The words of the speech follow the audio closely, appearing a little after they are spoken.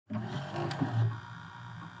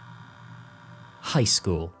High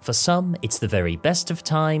school. For some, it's the very best of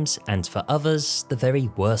times, and for others, the very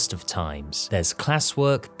worst of times. There's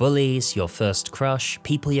classwork, bullies, your first crush,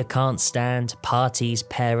 people you can't stand, parties,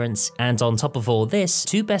 parents, and on top of all this,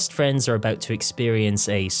 two best friends are about to experience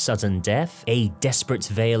a sudden death, a desperate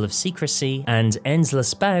veil of secrecy, and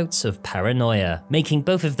endless bouts of paranoia, making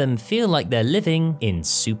both of them feel like they're living in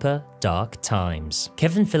super dark times.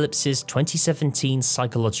 Kevin Phillips's 2017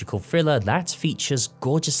 psychological thriller that features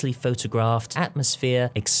gorgeously photographed atmosphere,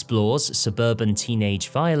 explores suburban teenage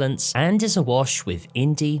violence, and is awash with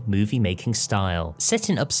indie movie-making style. Set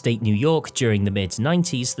in upstate New York during the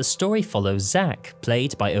mid-90s, the story follows Zach,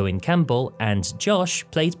 played by Owen Campbell, and Josh,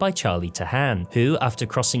 played by Charlie Tahan, who, after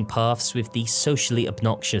crossing paths with the socially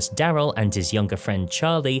obnoxious Daryl and his younger friend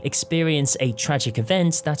Charlie, experience a tragic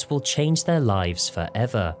event that will change their lives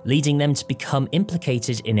forever, leading them to become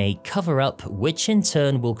implicated in a cover-up, which in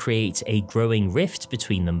turn will create a growing rift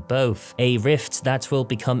between them both. A rift that will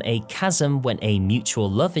become a chasm when a mutual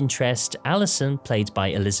love interest, Allison, played by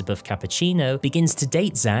Elizabeth Cappuccino, begins to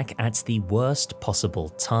date Zach at the worst possible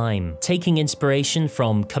time. Taking inspiration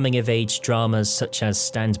from coming-of-age dramas such as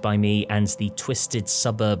Stand By Me and the twisted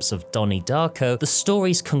suburbs of Donnie Darko, the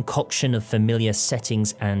story's concoction of familiar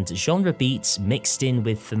settings and genre beats mixed in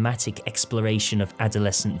with thematic exploration of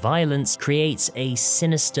adolescent violence creates a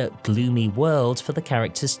sinister, gloomy world for the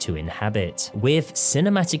characters to inhabit. With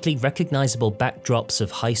cinematically recognizable backdrops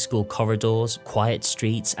of high school corridors, quiet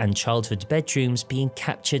streets, and childhood bedrooms being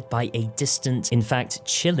captured by a distant, in fact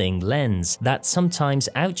chilling lens that sometimes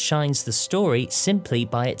outshines the story simply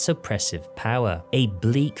by its oppressive power. A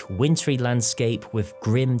bleak, wintry landscape with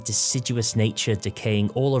grim, deciduous nature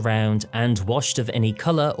decaying all around and washed of any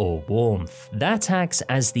color or warmth. That acts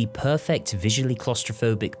as the perfect visually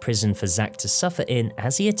claustrophobic prison for Zach to suffer in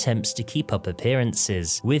as he attempts to keep up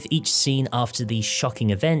appearances, with each scene after the shocking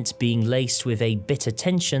event being laced with a bitter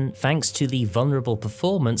tension thanks to the vulnerable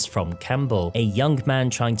performance from Campbell, a young man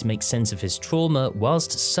trying to make sense of his trauma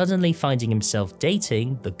whilst suddenly finding himself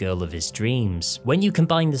dating the girl of his dreams. When you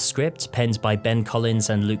combine the script, penned by Ben Collins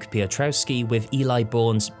and Luke Piotrowski, with Eli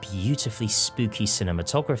Bourne's beautifully spooky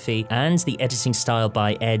cinematography, and the editing style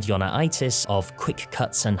by Ed Yonaitis of quick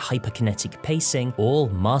cuts and hyperkinetic pacing, all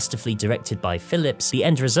masterfully directed by Phillips, the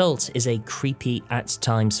end result is a creepy, at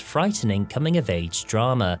times frightening coming-of-age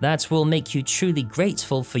drama that will make you truly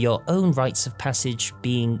grateful for your own rites of passage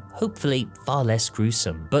being, hopefully, far less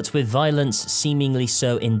gruesome. But with violence seemingly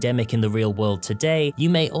so endemic in the real world today, you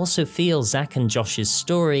may also feel Zach and Josh's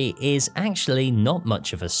story is actually not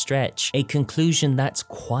much of a stretch, a conclusion that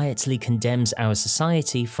quietly condemns our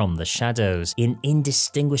society from the shadows, in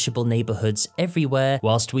indistinguishable neighborhoods everywhere,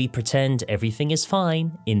 whilst we pretend everything is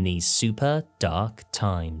fine in these super dark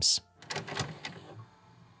times.